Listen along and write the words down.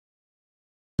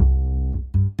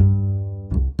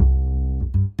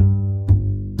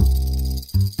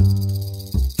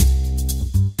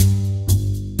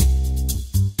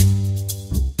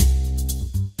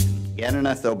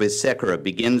Gananath Obesekera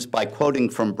begins by quoting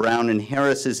from Brown and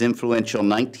Harris's influential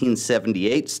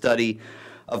 1978 study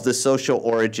of the social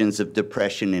origins of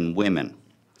depression in women.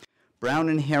 Brown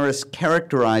and Harris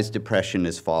characterized depression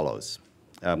as follows,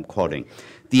 quoting,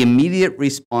 "The immediate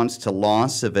response to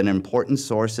loss of an important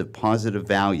source of positive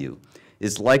value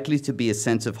is likely to be a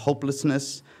sense of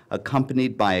hopelessness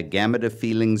accompanied by a gamut of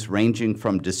feelings ranging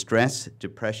from distress,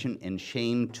 depression, and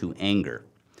shame to anger.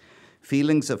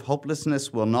 Feelings of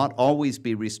hopelessness will not always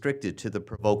be restricted to the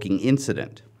provoking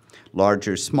incident. Large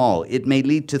or small, it may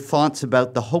lead to thoughts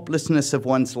about the hopelessness of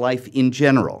one's life in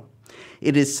general.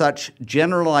 It is such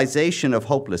generalization of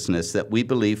hopelessness that we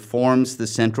believe forms the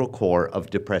central core of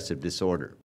depressive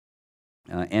disorder."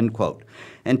 End quote.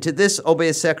 And to this,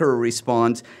 Obesekera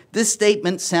responds, "This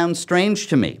statement sounds strange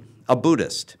to me, a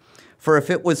Buddhist. For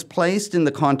if it was placed in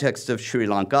the context of Sri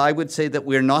Lanka, I would say that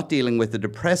we're not dealing with a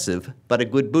depressive, but a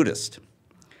good Buddhist.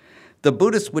 The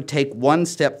Buddhist would take one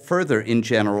step further in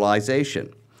generalization.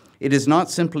 It is not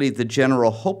simply the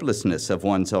general hopelessness of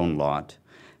one's own lot.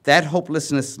 That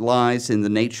hopelessness lies in the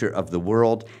nature of the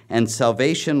world, and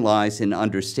salvation lies in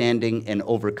understanding and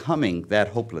overcoming that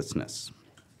hopelessness."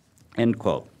 End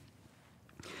quote.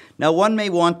 Now, one may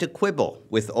want to quibble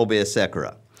with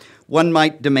Obesekera. One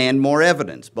might demand more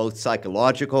evidence, both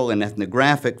psychological and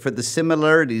ethnographic, for the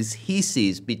similarities he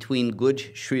sees between good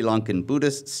Sri Lankan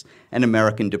Buddhists and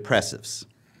American depressives.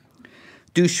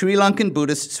 Do Sri Lankan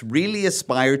Buddhists really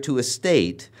aspire to a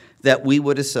state that we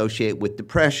would associate with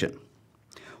depression?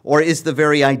 Or is the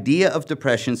very idea of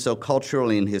depression so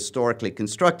culturally and historically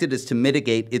constructed as to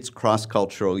mitigate its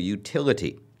cross-cultural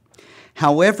utility?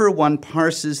 However one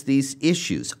parses these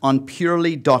issues on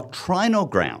purely doctrinal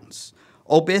grounds,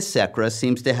 Obesekera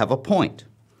seems to have a point.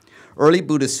 Early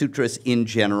Buddhist sutras in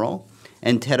general,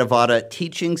 and Theravada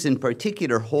teachings in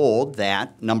particular, hold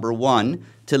that, number one,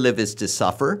 to live is to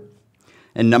suffer,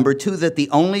 and number two, that the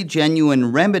only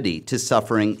genuine remedy to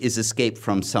suffering is escape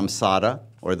from samsara,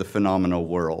 or the phenomenal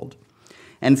world,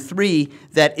 and three,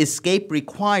 that escape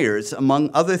requires, among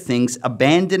other things,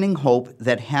 abandoning hope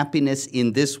that happiness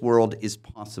in this world is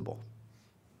possible.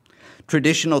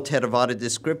 Traditional Theravada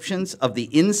descriptions of the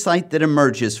insight that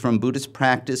emerges from Buddhist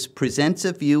practice presents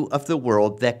a view of the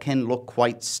world that can look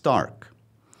quite stark.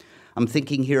 I'm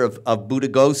thinking here of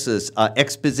Buddhaghosa's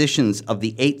expositions of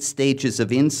the 8 stages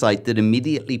of insight that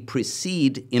immediately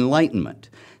precede enlightenment,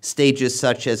 stages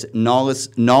such as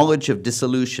knowledge of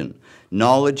dissolution,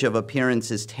 knowledge of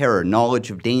appearance as terror,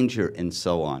 knowledge of danger, and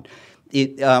so on.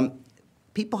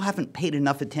 People haven't paid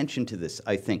enough attention to this,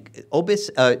 I think.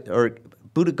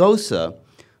 Buddhaghosa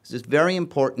is this very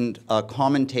important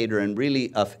commentator, and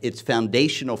really it's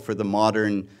foundational for the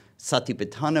modern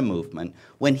satipatthāna movement.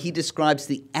 When he describes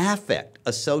the affect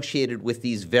associated with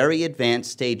these very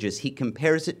advanced stages, he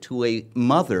compares it to a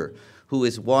mother who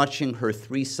is watching her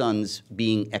 3 sons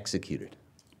being executed.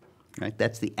 Right?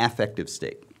 That's the affective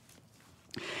state.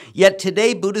 Yet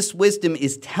today, Buddhist wisdom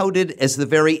is touted as the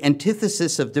very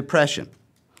antithesis of depression.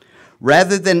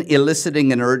 Rather than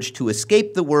eliciting an urge to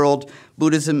escape the world,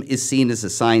 Buddhism is seen as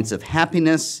a science of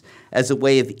happiness, as a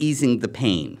way of easing the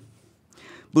pain.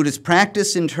 Buddhist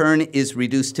practice, in turn, is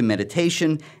reduced to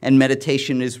meditation, and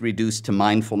meditation is reduced to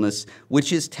mindfulness,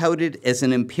 which is touted as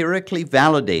an empirically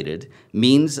validated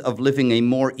means of living a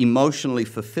more emotionally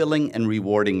fulfilling and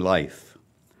rewarding life.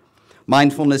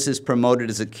 Mindfulness is promoted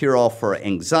as a cure-all for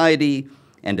anxiety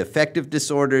and affective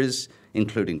disorders,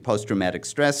 including post-traumatic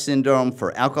stress syndrome,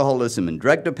 for alcoholism and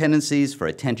drug dependencies, for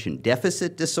attention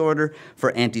deficit disorder,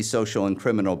 for antisocial and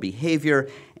criminal behavior,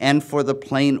 and for the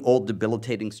plain old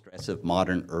debilitating stress of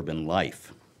modern urban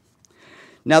life.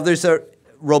 Now, there's a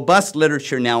robust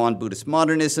literature now on Buddhist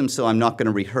modernism, so I'm not going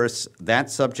to rehearse that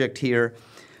subject here,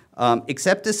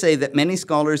 except to say that many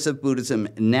scholars of Buddhism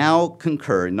now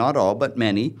concur, not all, but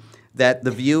many, that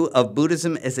the view of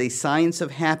Buddhism as a science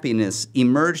of happiness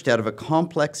emerged out of a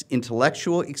complex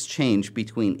intellectual exchange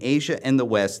between Asia and the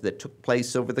West that took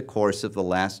place over the course of the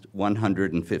last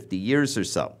 150 years or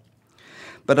so.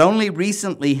 But only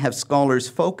recently have scholars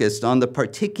focused on the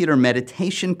particular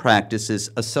meditation practices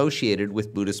associated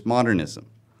with Buddhist modernism.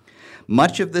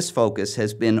 Much of this focus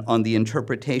has been on the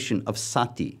interpretation of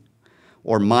sati,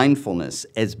 or mindfulness,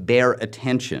 as bare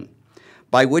attention,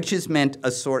 by which is meant a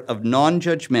sort of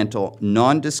non-judgmental,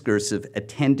 non-discursive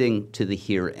attending to the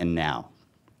here and now.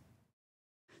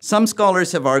 Some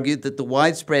scholars have argued that the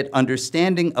widespread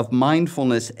understanding of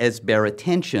mindfulness as bare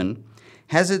attention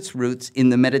has its roots in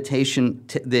the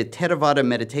Theravada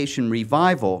meditation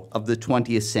revival of the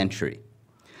 20th century,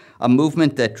 a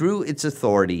movement that drew its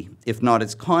authority, if not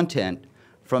its content,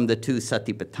 from the 2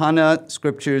 satipatthāna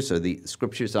scriptures, or the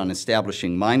scriptures on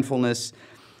establishing mindfulness,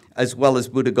 as well as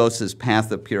Buddhaghosa's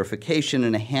Path of Purification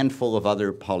and a handful of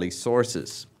other Pali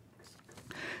sources.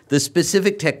 The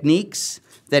specific techniques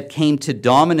that came to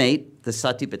dominate the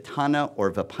satipatthāna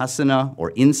or vipassanā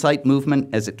or insight movement,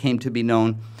 as it came to be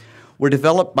known, were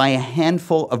developed by a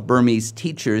handful of Burmese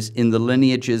teachers in the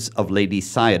lineages of Lady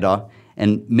Sayadaw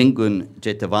and Mingun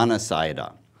Jetavana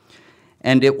Sayadaw.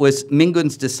 And it was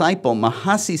Mingun's disciple,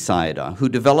 Mahasi Sayadaw, who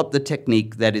developed the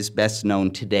technique that is best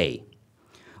known today,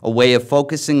 a way of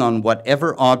focusing on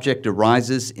whatever object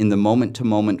arises in the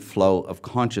moment-to-moment flow of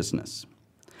consciousness.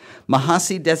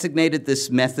 Mahasi designated this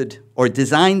method, or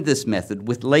designed this method,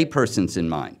 with laypersons in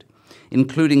mind,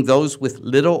 including those with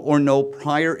little or no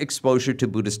prior exposure to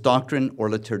Buddhist doctrine or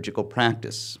liturgical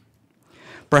practice.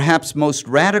 Perhaps most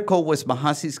radical was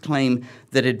Mahasi's claim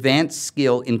that advanced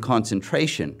skill in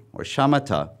concentration, or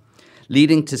shamatha,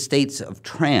 leading to states of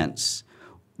trance,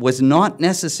 was not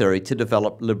necessary to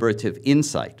develop liberative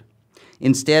insight.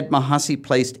 Instead, Mahasi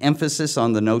placed emphasis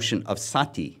on the notion of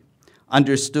sati,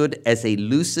 understood as a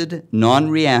lucid,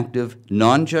 non-reactive,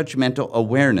 non-judgmental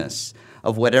awareness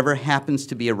of whatever happens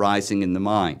to be arising in the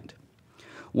mind.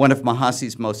 One of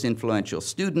Mahasi's most influential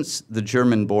students, the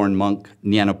German-born monk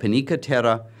Nyanaponika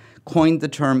Thera, coined the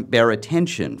term bare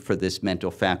attention for this mental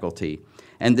faculty,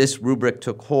 and this rubric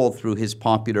took hold through his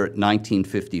popular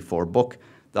 1954 book,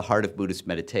 The Heart of Buddhist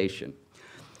Meditation.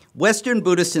 Western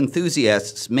Buddhist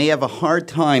enthusiasts may have a hard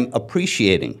time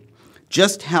appreciating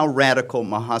just how radical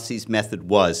Mahasi's method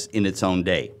was in its own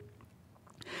day.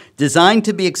 Designed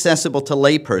to be accessible to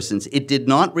laypersons, it did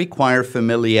not require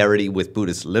familiarity with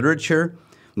Buddhist literature,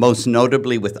 most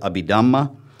notably with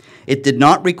abhidhamma. It did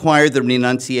not require the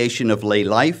renunciation of lay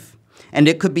life, and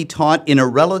it could be taught in a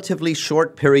relatively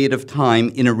short period of time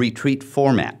in a retreat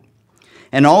format.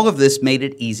 And all of this made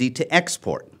it easy to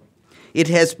export. It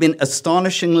has been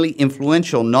astonishingly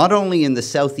influential not only in the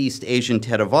Southeast Asian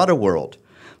Theravada world,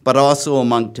 but also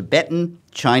among Tibetan,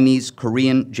 Chinese,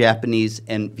 Korean, Japanese,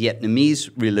 and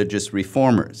Vietnamese religious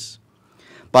reformers.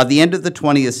 By the end of the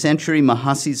 20th century,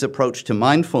 Mahasi's approach to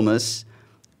mindfulness,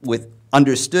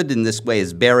 understood in this way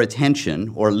as bare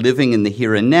attention, or living in the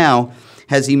here and now,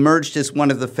 has emerged as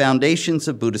one of the foundations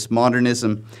of Buddhist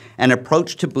modernism, an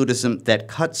approach to Buddhism that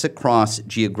cuts across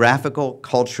geographical,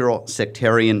 cultural,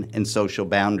 sectarian, and social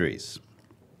boundaries.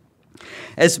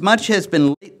 As much has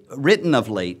been written of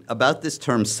late about this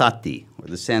term sati, or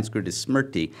the Sanskrit is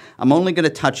smrti, I'm only going to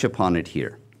touch upon it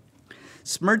here.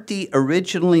 Smrti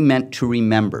originally meant to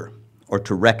remember, or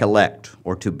to recollect,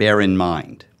 or to bear in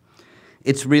mind.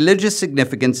 Its religious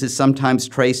significance is sometimes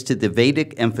traced to the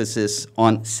Vedic emphasis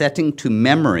on setting to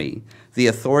memory the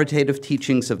authoritative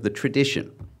teachings of the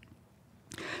tradition.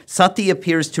 Sati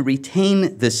appears to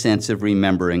retain this sense of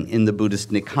remembering in the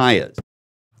Buddhist Nikayas.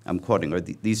 I'm quoting,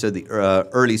 these are the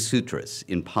early sutras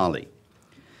in Pali.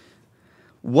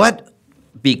 What,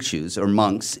 bhikshus or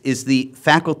monks, is the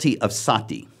faculty of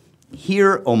sati?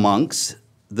 Here, O monks,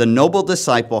 the noble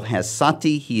disciple has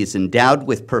sati. He is endowed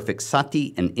with perfect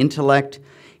sati and intellect.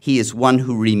 He is one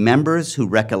who remembers, who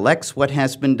recollects what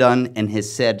has been done and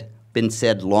has been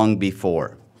said long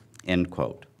before, end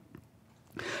quote.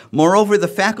 Moreover, the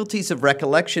faculties of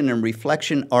recollection and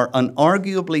reflection are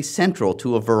unarguably central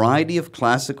to a variety of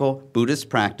classical Buddhist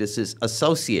practices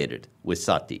associated with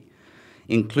sati,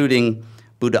 including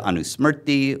Buddha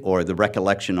Anusmrti, or the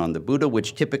recollection on the Buddha,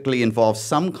 which typically involves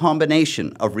some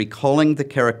combination of recalling the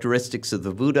characteristics of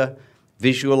the Buddha,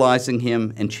 visualizing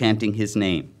him, and chanting his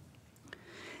name.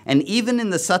 And even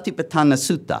in the Satipatthāna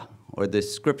Sutta, or the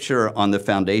scripture on the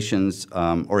foundations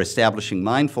or establishing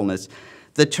mindfulness,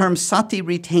 the term sati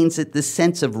retains the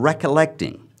sense of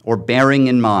recollecting or bearing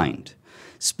in mind.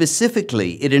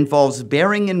 Specifically, it involves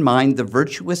bearing in mind the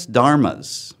virtuous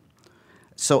dharmas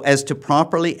so as to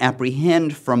properly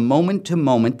apprehend from moment to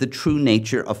moment the true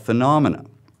nature of phenomena.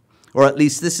 Or at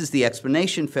least this is the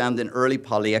explanation found in early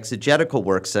Pali exegetical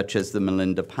works such as the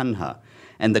Milinda Panha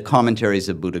and the commentaries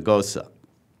of Buddhaghosa.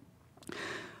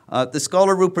 The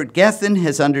scholar Rupert Gethin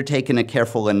has undertaken a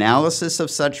careful analysis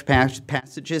of such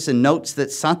passages and notes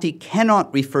that sati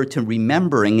cannot refer to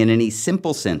remembering in any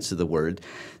simple sense of the word,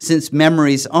 since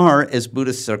memories are, as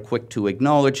Buddhists are quick to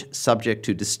acknowledge, subject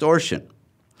to distortion.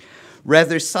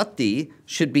 Rather, sati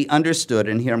should be understood,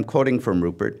 and here I'm quoting from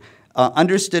Rupert,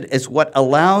 understood as what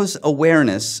allows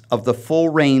awareness of the full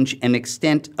range and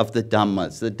extent of the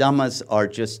dhammas. The dhammas are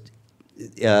just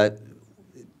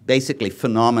basically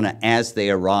phenomena as they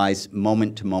arise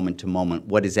moment to moment to moment,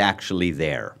 what is actually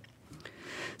there.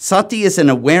 Sati is an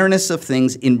awareness of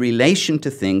things in relation to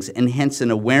things, and hence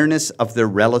an awareness of their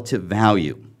relative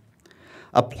value.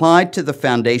 Applied to the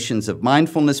foundations of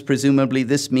mindfulness, presumably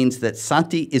this means that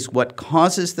sati is what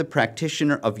causes the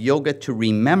practitioner of yoga to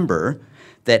remember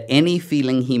that any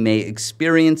feeling he may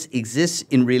experience exists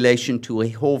in relation to a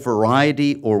whole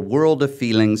variety or world of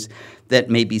feelings that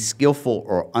may be skillful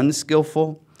or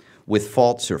unskillful, with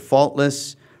faults or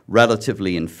faultless,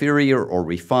 relatively inferior or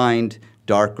refined,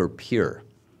 dark or pure.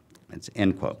 That's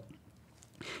end quote.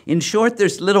 In short,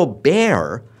 there's little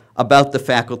bare about the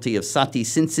faculty of sati,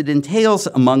 since it entails,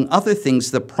 among other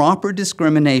things, the proper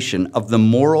discrimination of the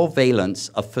moral valence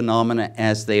of phenomena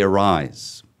as they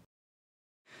arise.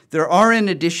 There are, in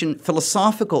addition,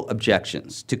 philosophical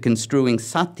objections to construing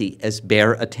sati as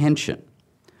bare attention.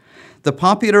 The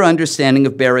popular understanding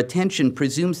of bare attention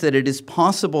presumes that it is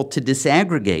possible to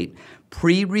disaggregate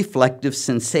pre-reflective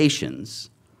sensations,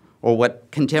 or what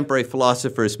contemporary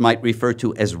philosophers might refer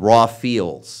to as raw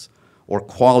feels, or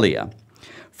qualia,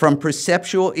 from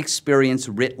perceptual experience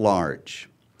writ large.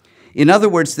 In other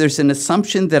words, there's an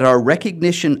assumption that our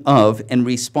recognition of and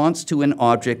response to an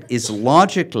object is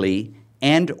logically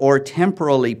and or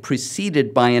temporally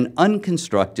preceded by an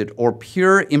unconstructed or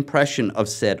pure impression of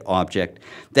said object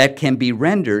that can be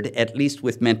rendered, at least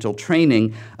with mental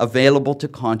training, available to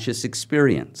conscious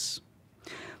experience.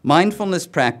 Mindfulness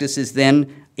practice is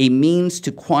then a means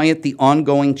to quiet the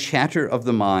ongoing chatter of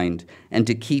the mind and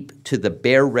to keep to the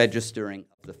bare registering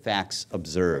of the facts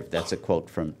observed. That's a quote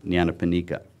from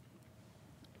Nyanaponika.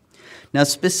 Now,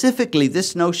 specifically,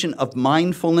 this notion of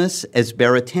mindfulness as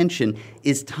bare attention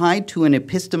is tied to an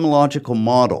epistemological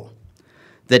model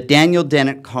that Daniel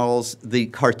Dennett calls the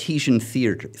Cartesian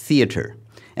theater,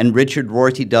 and Richard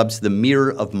Rorty dubs the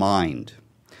mirror of mind,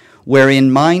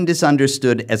 wherein mind is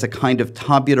understood as a kind of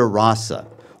tabula rasa,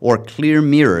 or clear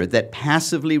mirror that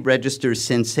passively registers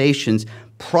sensations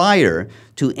prior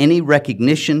to any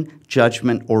recognition,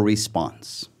 judgment, or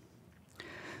response.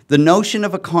 The notion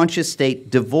of a conscious state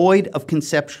devoid of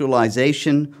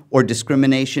conceptualization or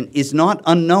discrimination is not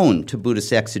unknown to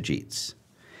Buddhist exegetes.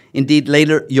 Indeed,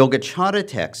 later Yogacara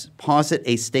texts posit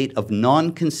a state of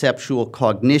non-conceptual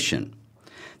cognition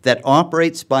that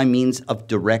operates by means of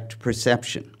direct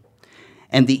perception.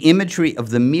 And the imagery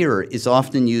of the mirror is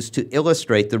often used to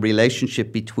illustrate the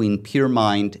relationship between pure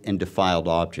mind and defiled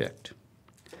object.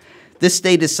 This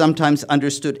state is sometimes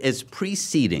understood as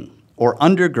preceding or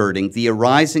undergirding the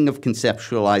arising of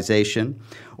conceptualization,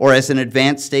 or as an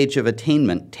advanced stage of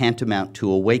attainment tantamount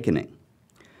to awakening.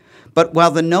 But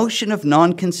while the notion of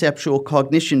non-conceptual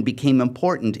cognition became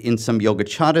important in some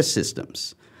Yogacara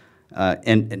systems,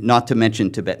 and not to mention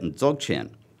Tibetan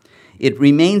Dzogchen, it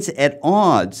remains at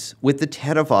odds with the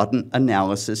Theravadan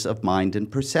analysis of mind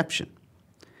and perception.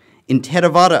 In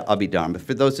Theravada abhidhamma,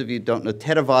 for those of you who don't know,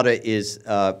 Theravada is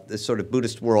the sort of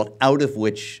Buddhist world out of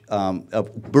which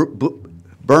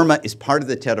Burma is part of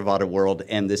the Theravada world,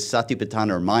 and this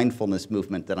satipatthāna or mindfulness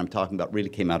movement that I'm talking about really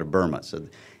came out of Burma. So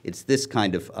it's this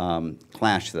kind of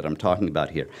clash that I'm talking about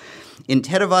here. In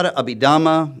Theravada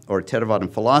abhidhamma, or Theravadan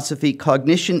philosophy,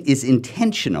 cognition is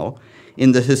intentional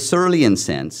in the Husserlian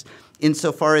sense,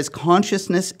 insofar as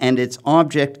consciousness and its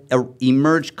object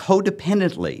emerge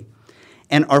codependently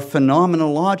and are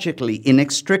phenomenologically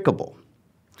inextricable,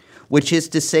 which is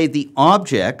to say the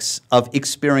objects of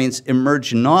experience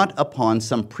emerge not upon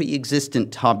some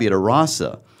pre-existent tabula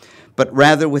rasa, but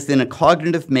rather within a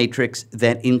cognitive matrix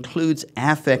that includes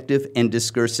affective and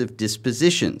discursive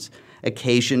dispositions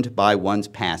occasioned by one's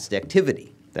past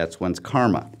activity. That's one's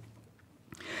karma.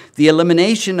 The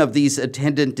elimination of these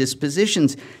attendant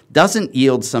dispositions doesn't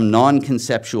yield some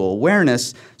non-conceptual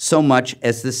awareness so much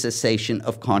as the cessation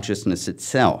of consciousness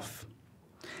itself.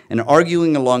 And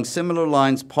arguing along similar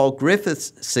lines, Paul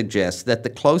Griffiths suggests that the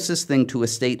closest thing to a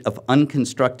state of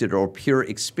unconstructed or pure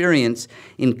experience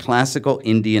in classical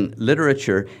Indian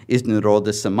literature is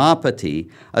Nirodha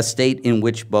Samapatti, a state in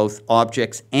which both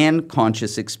objects and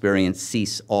conscious experience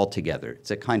cease altogether.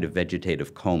 It's a kind of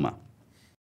vegetative coma.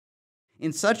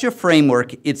 In such a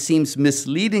framework, it seems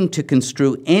misleading to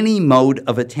construe any mode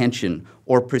of attention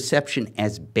or perception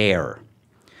as bare.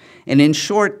 And in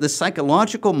short, the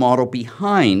psychological model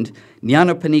behind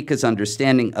Nyanapanika's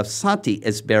understanding of sati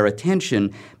as bare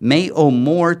attention may owe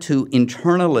more to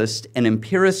internalist and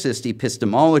empiricist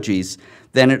epistemologies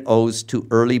than it owes to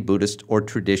early Buddhist or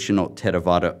traditional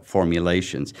Theravada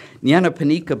formulations.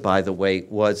 Nyanaponika, by the way,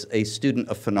 was a student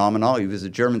of phenomenology. He was a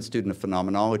German student of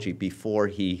phenomenology before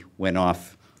he went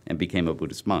off and became a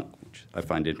Buddhist monk, which I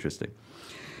find interesting.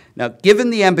 Now, given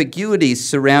the ambiguities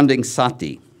surrounding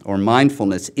sati, or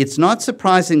mindfulness, it's not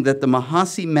surprising that the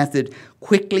Mahasi method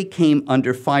quickly came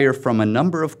under fire from a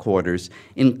number of quarters,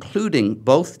 including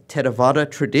both Theravada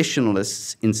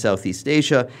traditionalists in Southeast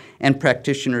Asia and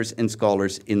practitioners and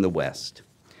scholars in the West.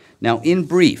 Now, in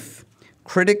brief,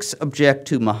 critics object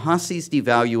to Mahasi's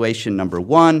devaluation, number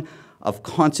one, of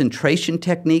concentration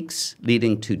techniques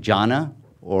leading to jhana,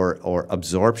 or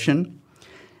absorption.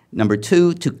 Number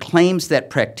two, to claims that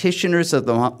practitioners of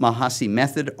the Mahasi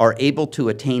method are able to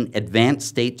attain advanced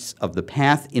states of the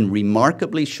path in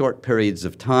remarkably short periods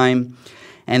of time.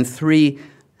 And three,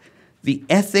 the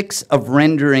ethics of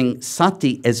rendering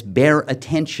sati as bare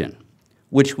attention,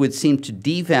 which would seem to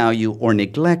devalue or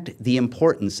neglect the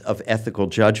importance of ethical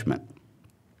judgment.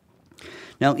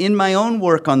 Now, in my own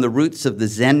work on the roots of the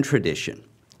Zen tradition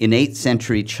in 8th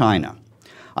century China,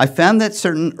 I found that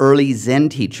certain early Zen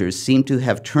teachers seemed to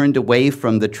have turned away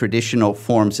from the traditional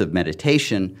forms of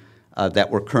meditation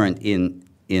that were current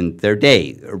in their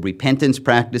day, repentance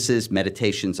practices,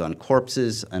 meditations on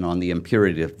corpses and on the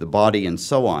impurity of the body, and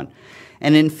so on.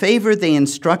 And in favor, they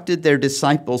instructed their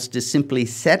disciples to simply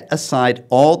set aside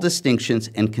all distinctions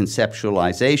and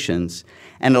conceptualizations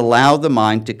and allow the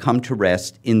mind to come to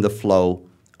rest in the flow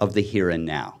of the here and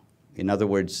now. In other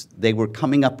words, they were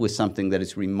coming up with something that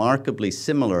is remarkably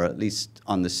similar, at least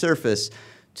on the surface,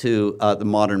 to the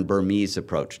modern Burmese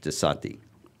approach to sati.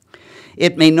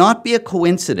 It may not be a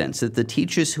coincidence that the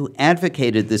teachers who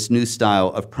advocated this new style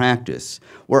of practice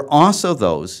were also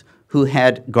those who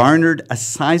had garnered a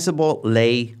sizable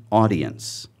lay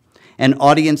audience, an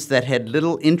audience that had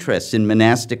little interest in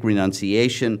monastic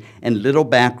renunciation and little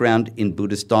background in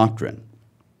Buddhist doctrine.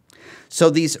 So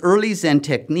these early Zen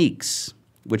techniques,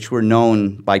 which were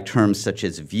known by terms such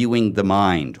as viewing the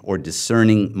mind, or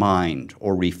discerning mind,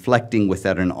 or reflecting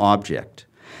without an object,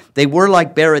 they were,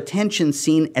 like bare attention,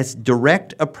 seen as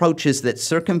direct approaches that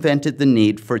circumvented the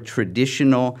need for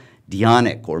traditional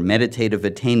dhyanic or meditative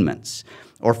attainments,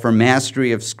 or for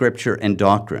mastery of scripture and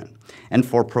doctrine, and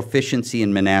for proficiency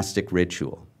in monastic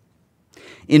ritual.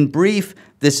 In brief,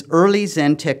 this early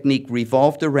Zen technique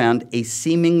revolved around a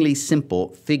seemingly simple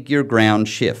figure ground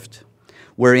shift,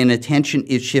 wherein attention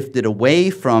is shifted away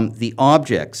from the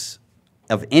objects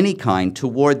of any kind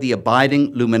toward the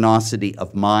abiding luminosity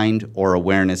of mind or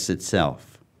awareness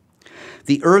itself.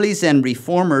 The early Zen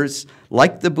reformers,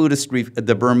 like the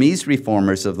Burmese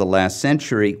reformers of the last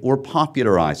century, were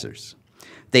popularizers.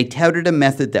 They touted a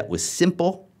method that was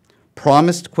simple,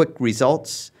 promised quick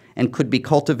results, and could be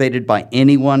cultivated by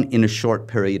anyone in a short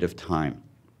period of time.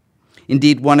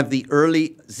 Indeed, one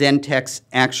early Zen texts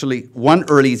actually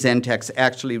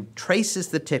traces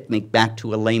the technique back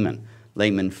to a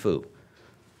layman Fu.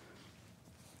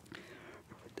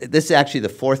 This is actually the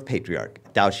fourth patriarch,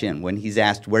 Daoxin. When he's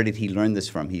asked where did he learn this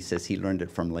from, he says he learned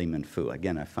it from layman Fu.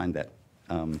 Again, I find that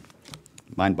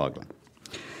mind-boggling.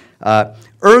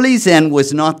 Early Zen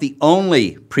was not the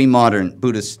only pre-modern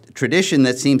Buddhist tradition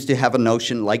that seems to have a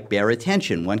notion like bare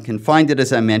attention. One can find it,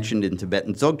 as I mentioned, in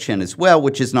Tibetan Dzogchen as well,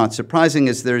 which is not surprising,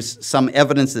 as there's some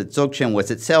evidence that Dzogchen was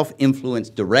itself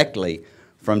influenced directly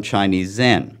from Chinese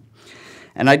Zen.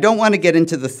 And I don't want to get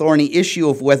into the thorny issue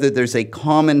of whether there's a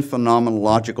common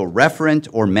phenomenological referent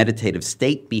or meditative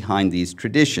state behind these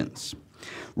traditions.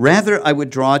 Rather, I would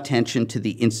draw attention to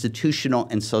the institutional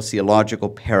and sociological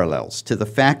parallels, to the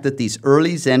fact that these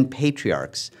early Zen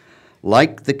patriarchs,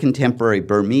 like the contemporary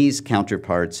Burmese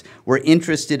counterparts, were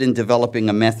interested in developing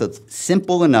a method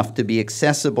simple enough to be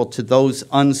accessible to those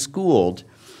unschooled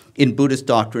in Buddhist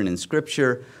doctrine and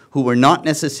scripture, who were not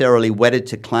necessarily wedded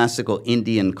to classical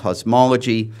Indian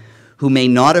cosmology, who may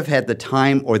not have had the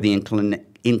time or the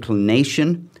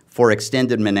inclination for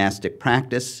extended monastic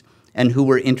practice, and who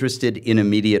were interested in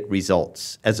immediate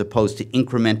results, as opposed to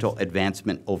incremental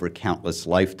advancement over countless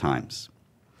lifetimes.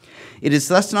 It is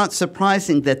thus not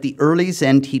surprising that the early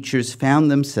Zen teachers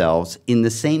found themselves in the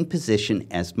same position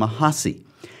as Mahasi,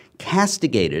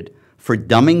 castigated for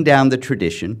dumbing down the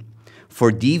tradition, for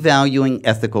devaluing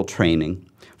ethical training,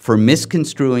 for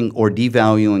misconstruing or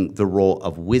devaluing the role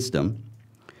of wisdom,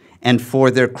 and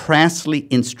for their crassly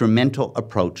instrumental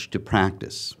approach to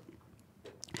practice.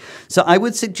 So I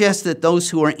would suggest that those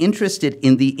who are interested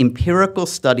in the empirical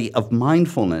study of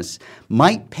mindfulness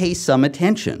might pay some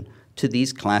attention to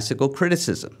these classical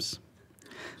criticisms.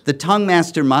 The Tang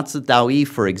master Matsu Daoyi,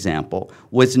 for example,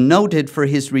 was noted for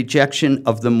his rejection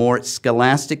of the more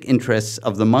scholastic interests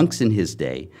of the monks in his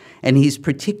day, and he's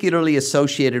particularly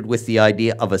associated with the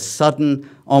idea of a sudden,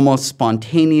 almost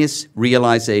spontaneous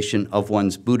realization of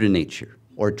one's Buddha nature,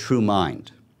 or true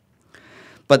mind.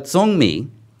 But Zongmi,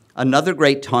 another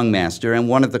great Tang master and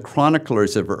one of the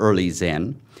chroniclers of early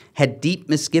Zen, had deep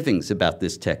misgivings about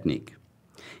this technique.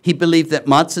 He believed that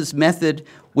Matsu's method,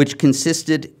 which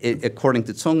consisted, according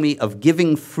to Tsongmi, of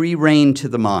giving free rein to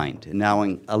the mind, and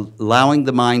allowing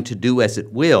the mind to do as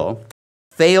it will,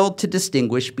 failed to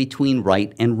distinguish between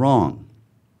right and wrong.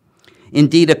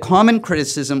 Indeed, a common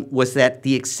criticism was that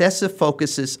the excessive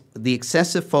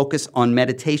focus on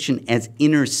meditation as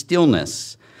inner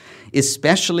stillness,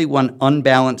 especially one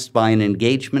unbalanced by an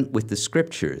engagement with the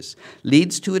scriptures,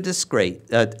 leads to a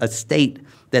state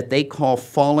that they call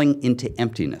falling into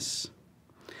emptiness.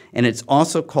 And it's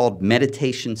also called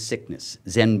meditation sickness,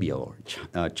 Zenbyo,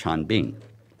 or Chanbing.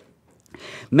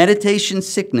 Meditation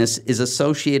sickness is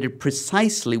associated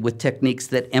precisely with techniques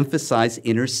that emphasize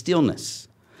inner stillness,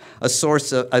 a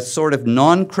sort of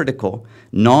non-critical,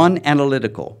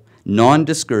 non-analytical,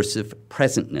 non-discursive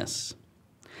presentness.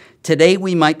 Today,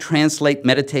 we might translate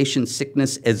meditation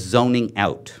sickness as zoning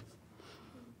out.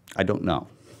 I don't know.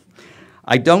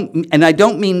 I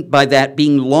don't mean by that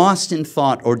being lost in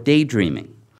thought or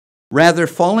daydreaming. Rather,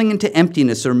 falling into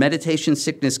emptiness or meditation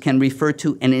sickness can refer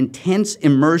to an intense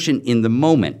immersion in the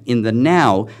moment, in the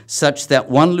now, such that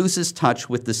one loses touch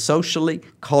with the socially,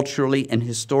 culturally, and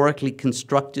historically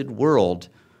constructed world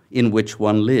in which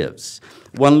one lives.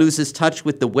 One loses touch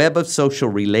with the web of social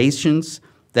relations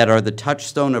that are the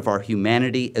touchstone of our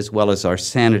humanity as well as our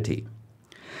sanity.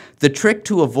 The trick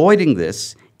to avoiding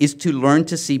this is to learn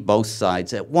to see both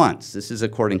sides at once. This is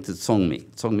according to Tsongmi.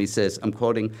 Tsongmi says, I'm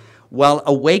quoting, "While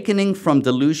awakening from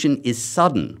delusion is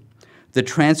sudden, the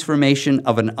transformation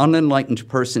of an unenlightened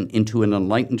person into an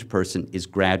enlightened person is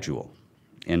gradual,"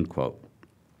 end quote.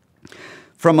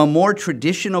 From a more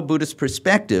traditional Buddhist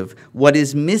perspective, what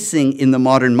is missing in the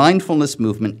modern mindfulness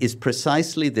movement is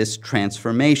precisely this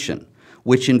transformation,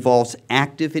 which involves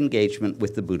active engagement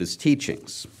with the Buddhist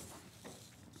teachings.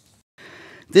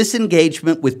 This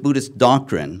engagement with Buddhist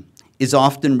doctrine is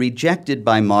often rejected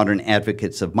by modern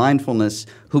advocates of mindfulness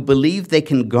who believe they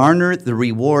can garner the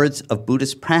rewards of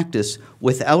Buddhist practice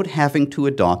without having to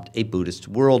adopt a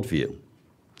Buddhist worldview.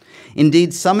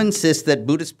 Indeed, some insist that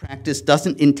Buddhist practice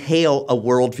doesn't entail a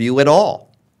worldview at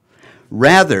all.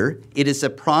 Rather, it is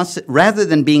rather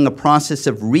than being a process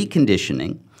of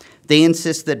reconditioning, they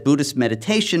insist that Buddhist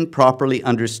meditation, properly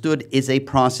understood, is a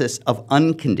process of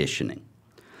unconditioning,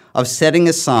 of setting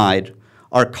aside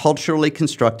our culturally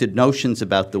constructed notions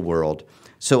about the world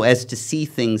so as to see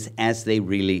things as they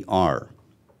really are.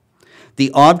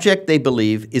 The object, they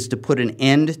believe, is to put an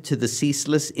end to the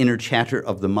ceaseless inner chatter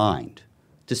of the mind,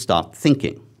 to stop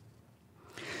thinking.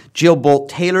 Jill Bolt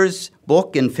Taylor's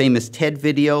book and famous TED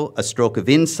video, A Stroke of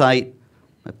Insight,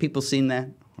 have people seen that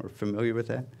or familiar with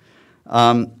that?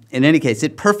 In any case,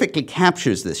 it perfectly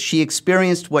captures this. She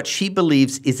experienced what she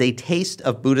believes is a taste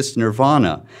of Buddhist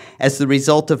nirvana as the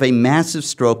result of a massive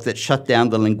stroke that shut down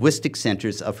the linguistic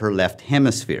centers of her left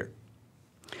hemisphere.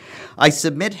 I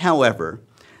submit, however,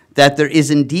 that there is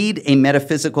indeed a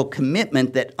metaphysical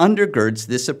commitment that undergirds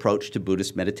this approach to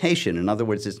Buddhist meditation. In other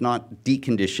words, it's not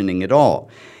deconditioning at all.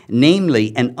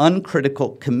 Namely, an uncritical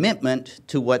commitment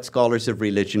to what scholars of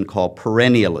religion call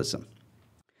perennialism.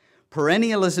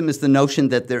 Perennialism is the notion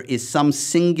that there is some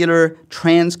singular,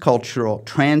 transcultural,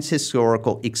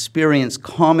 transhistorical experience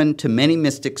common to many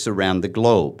mystics around the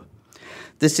globe.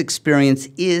 This experience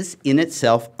is, in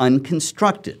itself,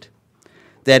 unconstructed.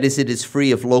 That is, it is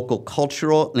free of local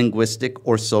cultural, linguistic,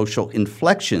 or social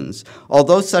inflections,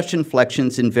 although such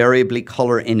inflections invariably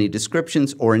color any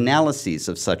descriptions or analyses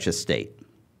of such a state.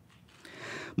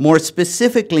 More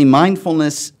specifically,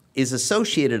 mindfulness is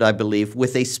associated, I believe,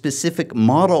 with a specific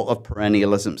model of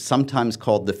perennialism, sometimes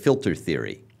called the filter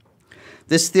theory.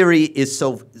 This theory,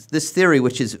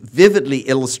 which is vividly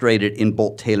illustrated in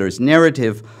Bolt Taylor's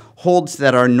narrative, holds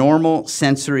that our normal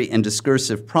sensory and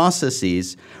discursive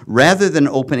processes, rather than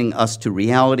opening us to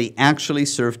reality, actually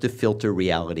serve to filter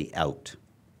reality out.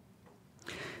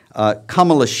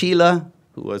 Kamalashila,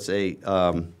 who was a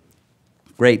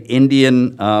great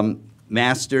Indian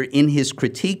master, in his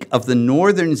critique of the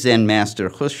northern Zen master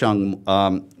Hushang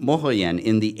Mohoyen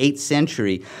in the 8th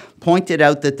century, pointed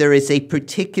out that there is a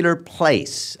particular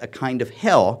place, a kind of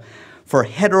hell, for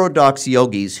heterodox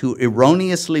yogis who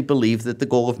erroneously believe that the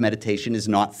goal of meditation is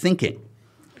not thinking.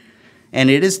 And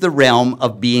it is the realm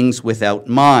of beings without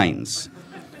minds,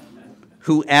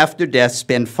 who after death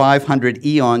spend 500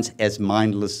 eons as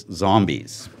mindless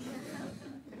zombies.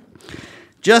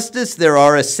 Just as there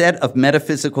are a set of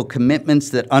metaphysical commitments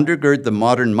that undergird the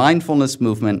modern mindfulness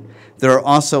movement, there are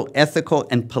also ethical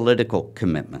and political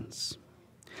commitments.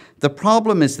 The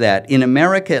problem is that, in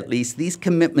America at least, these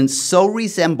commitments so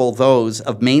resemble those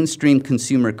of mainstream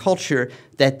consumer culture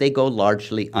that they go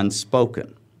largely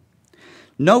unspoken.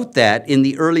 Note that, in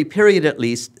the early period at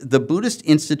least, the Buddhist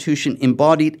institution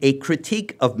embodied a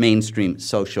critique of mainstream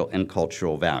social and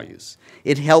cultural values.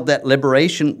 It held that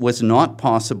liberation was not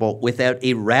possible without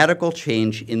a radical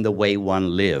change in the way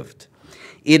one lived.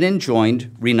 It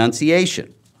enjoined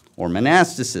renunciation, or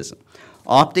monasticism,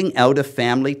 opting out of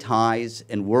family ties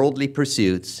and worldly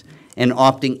pursuits, and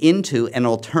opting into an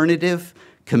alternative,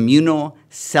 communal,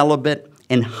 celibate,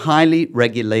 and highly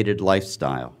regulated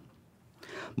lifestyle.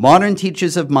 Modern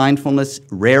teachers of mindfulness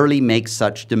rarely make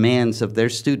such demands of their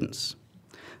students.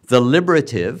 The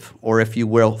liberative, or if you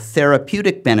will,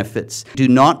 therapeutic benefits do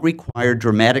not require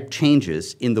dramatic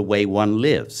changes in the way one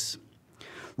lives.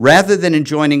 Rather than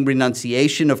enjoining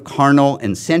renunciation of carnal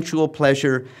and sensual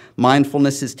pleasure,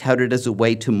 mindfulness is touted as a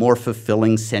way to more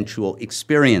fulfilling sensual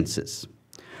experiences.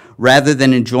 Rather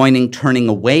than enjoining turning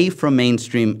away from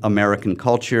mainstream American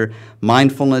culture,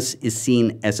 mindfulness is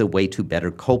seen as a way to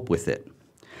better cope with it.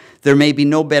 There may be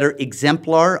no better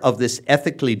exemplar of this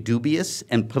ethically dubious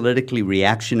and politically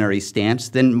reactionary stance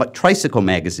than Tricycle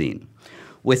magazine,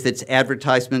 with its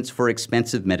advertisements for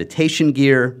expensive meditation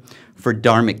gear, for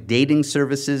dharmic dating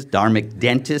services, dharmic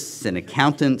dentists and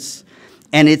accountants,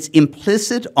 and its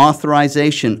implicit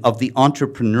authorization of the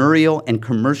entrepreneurial and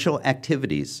commercial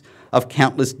activities of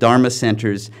countless Dharma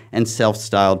centers and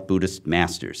self-styled Buddhist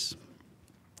masters.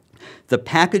 The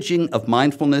packaging of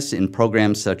mindfulness in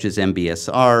programs such as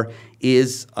MBSR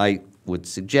is, I would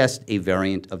suggest, a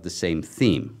variant of the same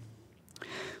theme.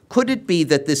 Could it be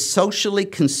that this socially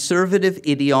conservative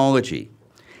ideology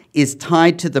is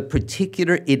tied to the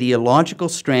particular ideological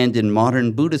strand in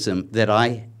modern Buddhism that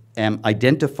I am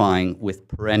identifying with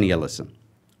perennialism?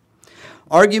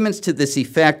 Arguments to this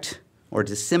effect, or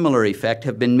to similar effect,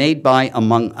 have been made by,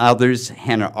 among others,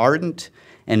 Hannah Arendt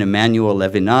and Emmanuel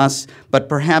Levinas, but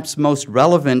perhaps most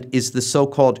relevant is the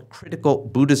so-called critical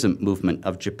Buddhism movement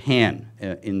of Japan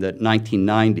in the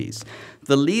 1990s.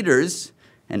 The leaders,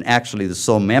 and actually the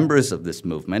sole members of this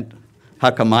movement,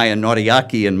 Hakamaya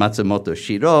Noriaki and Matsumoto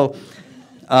Shiro,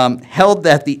 held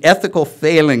that the ethical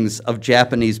failings of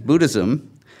Japanese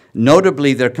Buddhism,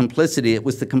 notably their complicity, it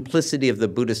was the complicity of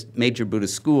the major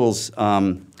Buddhist schools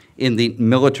in the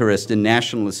militarist and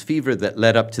nationalist fever that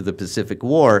led up to the Pacific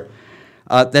War,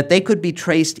 that they could be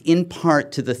traced in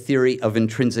part to the theory of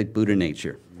intrinsic Buddha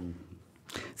nature.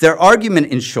 Their argument,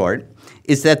 in short,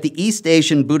 is that the East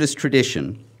Asian Buddhist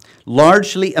tradition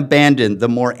largely abandoned the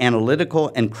more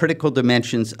analytical and critical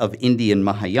dimensions of Indian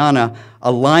Mahayana,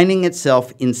 aligning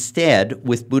itself instead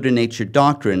with Buddha nature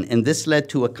doctrine, and this led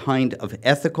to a kind of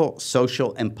ethical,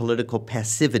 social, and political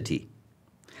passivity.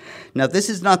 Now, this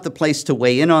is not the place to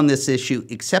weigh in on this issue,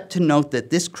 except to note that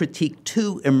this critique,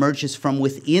 too, emerges from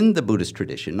within the Buddhist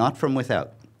tradition, not from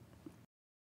without.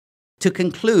 To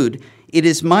conclude, it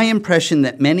is my impression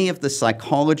that many of the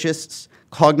psychologists,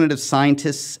 cognitive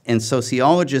scientists, and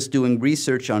sociologists doing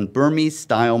research on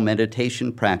Burmese-style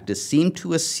meditation practice seem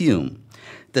to assume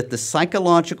that the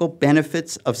psychological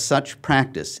benefits of such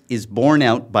practice is borne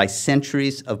out by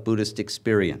centuries of Buddhist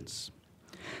experience.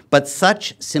 But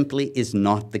such simply is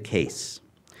not the case.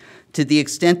 To the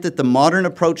extent that the modern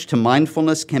approach to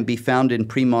mindfulness can be found in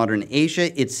pre-modern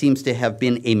Asia, it seems to have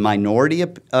been a minority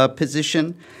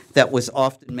position that was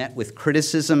often met with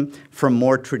criticism from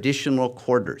more traditional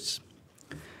quarters.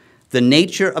 The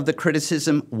nature of the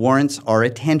criticism warrants our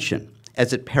attention,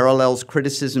 as it parallels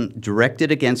criticism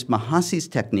directed against Mahasi's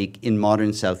technique in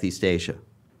modern Southeast Asia.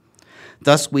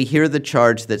 Thus, we hear the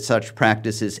charge that such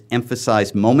practices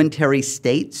emphasize momentary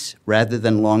states rather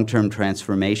than long-term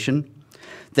transformation,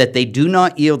 that they do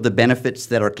not yield the benefits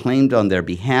that are claimed on their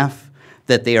behalf,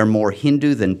 that they are more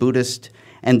Hindu than Buddhist,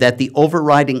 and that the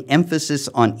overriding emphasis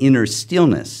on inner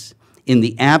stillness, in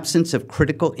the absence of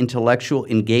critical intellectual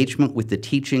engagement with the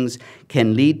teachings,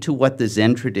 can lead to what the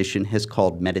Zen tradition has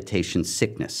called meditation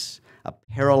sickness, a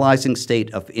paralyzing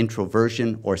state of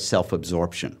introversion or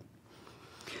self-absorption.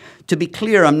 To be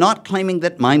clear, I'm not claiming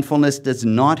that mindfulness does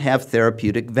not have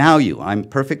therapeutic value. I'm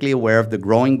perfectly aware of the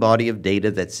growing body of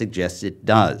data that suggests it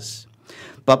does.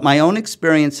 But my own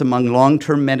experience among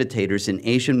long-term meditators in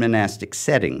Asian monastic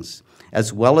settings,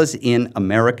 as well as in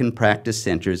American practice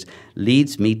centers,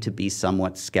 leads me to be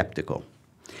somewhat skeptical.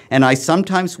 And I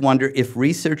sometimes wonder if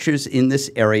researchers in this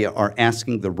area are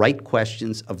asking the right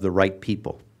questions of the right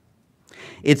people.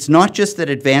 It's not just that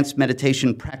advanced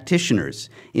meditation practitioners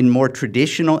in more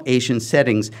traditional Asian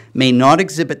settings may not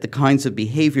exhibit the kinds of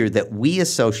behavior that we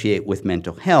associate with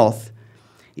mental health.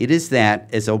 It is that,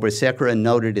 as Obersekura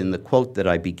noted in the quote that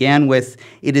I began with,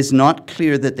 it is not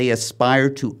clear that they aspire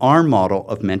to our model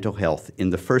of mental health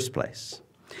in the first place.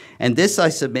 And this, I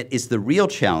submit, is the real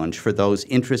challenge for those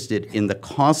interested in the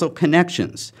causal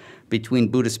connections between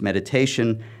Buddhist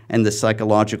meditation and the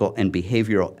psychological and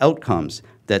behavioral outcomes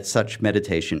that such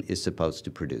meditation is supposed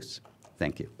to produce.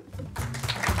 Thank you.